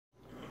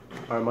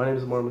Alright, my name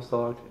is Amar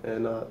Mustalak,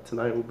 and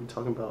tonight we'll be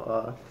talking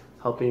about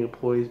helping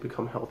employees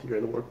become healthier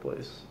in the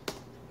workplace.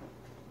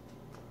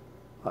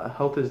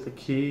 Health is the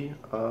key.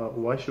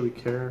 Why should we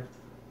care?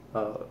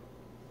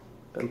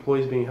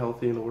 Employees being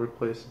healthy in the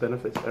workplace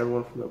benefits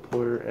everyone from the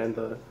employer and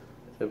the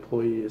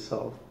employee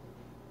itself.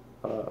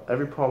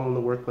 Every problem in the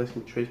workplace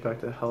can be traced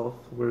back to health,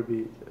 where it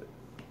be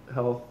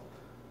health,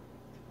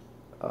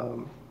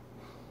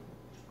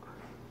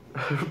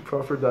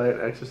 proper diet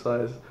and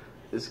exercise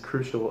is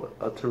crucial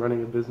to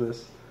running a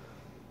business.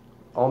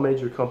 All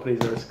major companies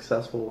that are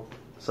successful,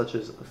 such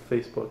as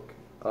Facebook,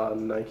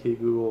 Nike,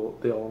 Google,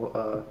 they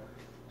all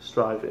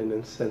strive in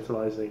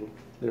incentivizing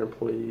their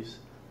employees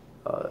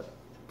to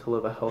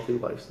live a healthy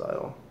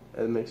lifestyle,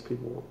 and it makes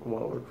people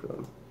want to work for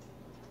them.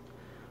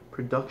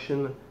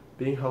 Production,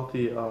 being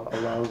healthy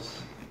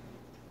allows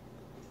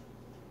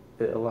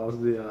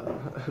the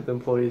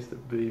employees to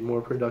be more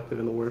productive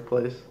in the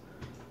workplace.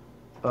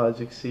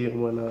 As you can see,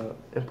 when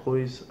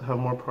employees have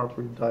more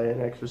proper diet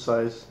and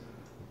exercise,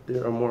 they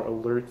are more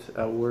alert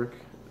at work,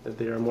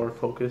 they are more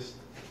focused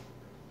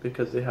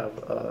because they have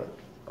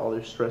all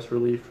their stress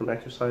relief from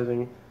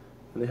exercising,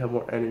 and they have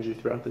more energy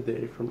throughout the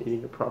day from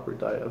eating a proper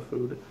diet of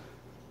food.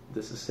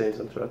 This sustains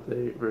them throughout the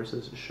day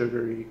versus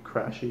sugary,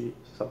 crashy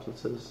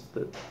substances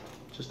that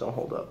just don't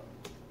hold up.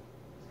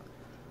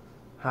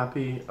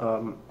 Happy,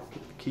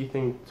 key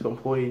thing to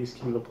employees,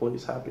 keeping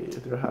employees happy.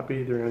 If they're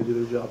happy, they're going to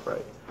do their job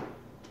right.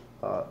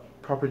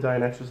 Proper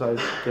diet and exercise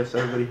gets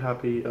everybody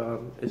happy.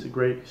 It's a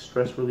great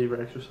stress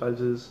reliever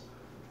exercises.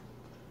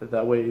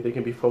 That way they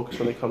can be focused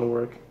when they come to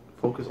work,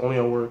 focus only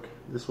on work.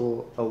 This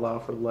will allow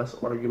for less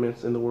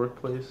arguments in the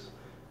workplace,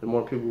 and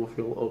more people will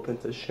feel open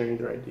to sharing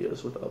their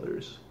ideas with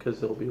others because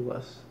there will be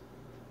less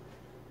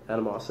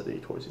animosity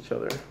towards each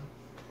other.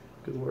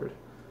 Good word.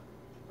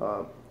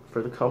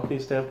 For the company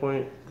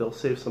standpoint, they'll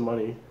save some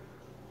money.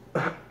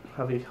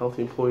 Having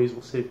healthy employees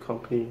will save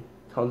company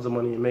tons of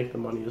money and make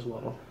them money as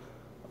well.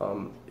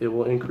 It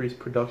will increase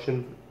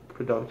production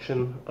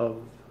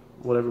of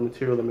whatever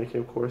material they're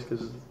making, of course,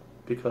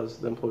 because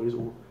the employees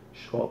will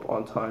show up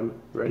on time,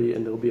 ready,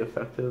 and they'll be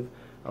effective.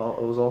 It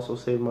will also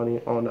save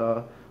money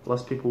on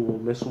less people will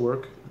miss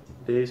work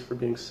days for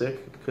being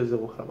sick because they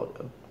will have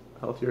a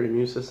healthier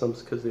immune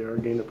systems because they are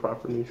getting the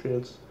proper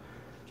nutrients.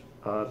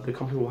 The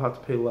company will have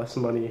to pay less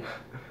money,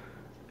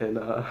 and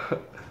the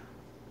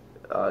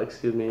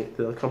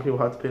company will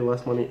have to pay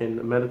less money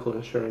in medical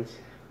insurance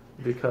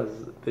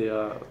because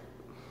their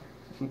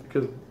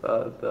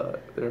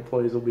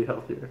employees will be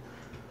healthier.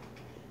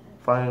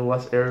 Finally,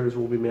 less errors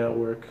will be made at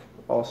work,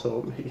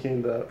 also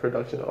making the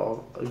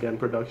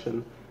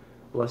production,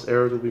 less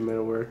errors will be made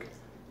at work.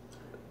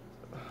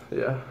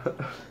 Yeah.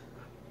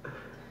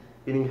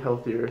 Eating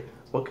healthier.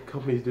 What can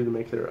companies do to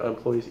make their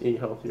employees eat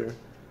healthier?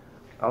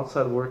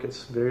 Outside of work,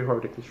 it's very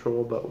hard to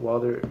control, but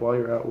while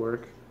you're at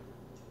work,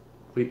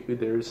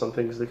 there are some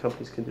things that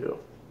companies can do.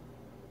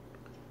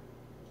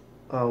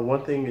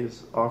 One thing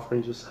is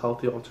offering just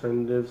healthy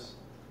alternatives,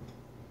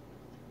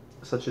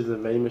 such as the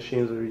vending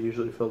machines that are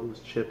usually filled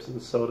with chips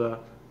and soda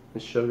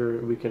and sugar.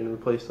 We can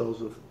replace those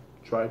with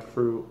dried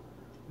fruit,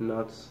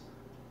 nuts,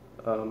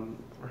 or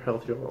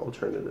healthier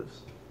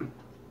alternatives.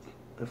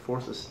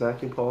 Enforce a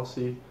snacking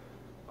policy.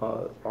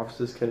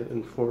 Offices can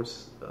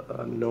enforce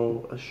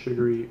no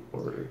sugary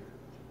or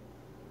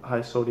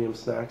high sodium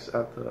snacks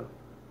at the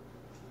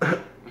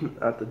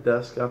at the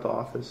desk at the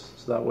office,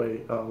 so that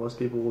way less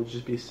people will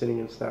just be sitting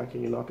and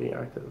snacking and not being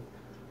active.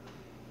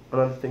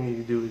 Another thing you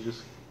can do is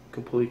just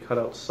completely cut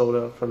out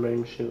soda from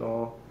vending machine at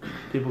all.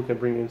 People can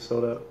bring in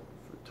soda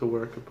to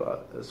work,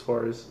 but as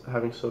far as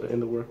having soda in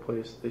the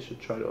workplace, they should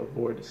try to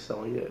avoid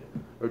selling it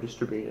or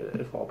distributing it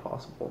if all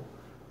possible.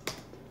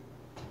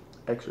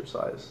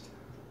 Exercise.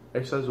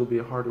 Exercise will be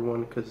a harder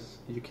one because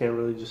you can't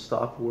really just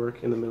stop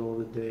work in the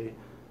middle of the day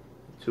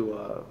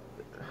to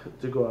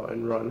go out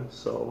and run.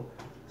 So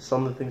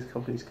some of the things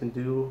companies can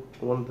do,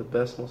 one of the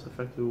best, most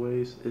effective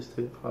ways is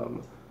to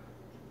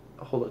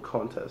hold a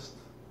contest,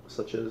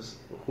 such as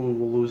who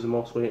will lose the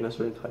most weight in a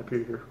certain time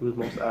period or who's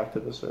most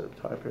active in a certain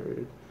time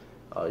period.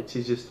 It's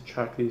easiest to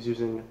track these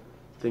using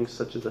things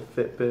such as a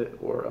Fitbit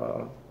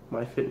or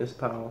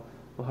MyFitnessPal.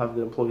 We'll have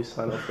the employees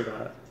sign up for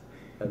that,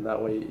 and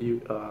that way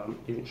you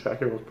can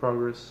track everyone's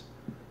progress.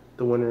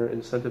 The winner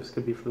incentives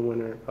could be for the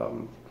winner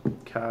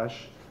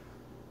cash,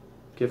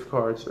 gift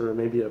cards, or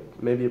maybe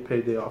a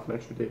paid day off, an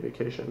extra day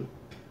vacation.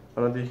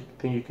 Another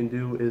thing you can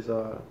do is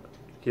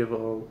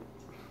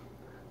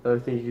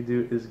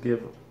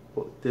give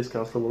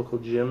discounts to local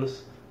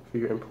gyms for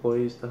your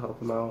employees to help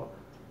them out.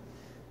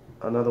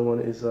 Another one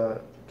is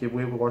give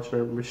Weight Watch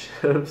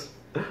memberships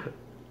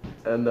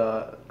and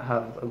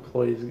have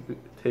employees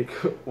take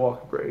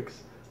walk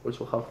breaks, which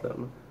will help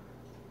them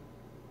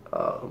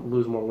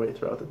lose more weight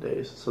throughout the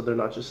days, so they're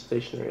not just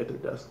stationary at their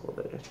desk all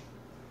day.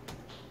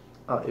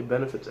 It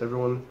benefits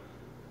everyone.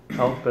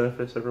 Health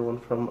benefits everyone,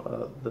 from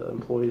the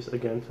employees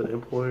again to the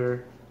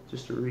employer.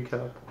 Just to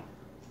recap,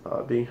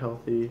 being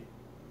healthy,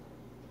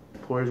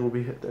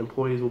 the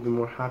employees will be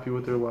more happy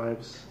with their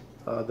lives.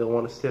 They'll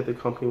want to stay at the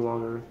company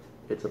longer.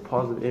 It's a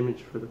positive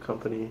image for the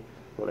company.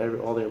 When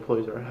all the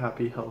employees are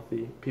happy,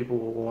 healthy, people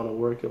will want to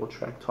work. It will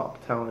attract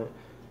top talent,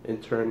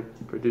 in turn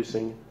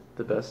producing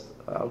the best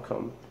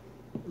outcome,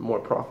 more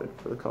profit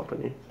for the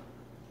company.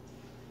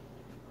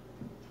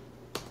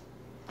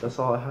 That's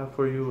all I have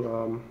for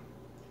you.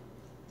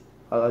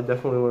 I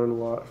definitely learned a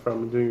lot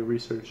from doing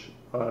research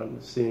on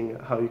seeing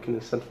how you can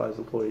incentivize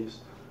employees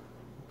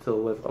to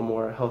live a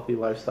more healthy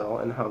lifestyle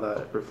and how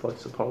that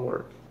reflects upon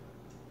work.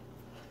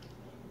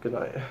 Good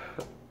night.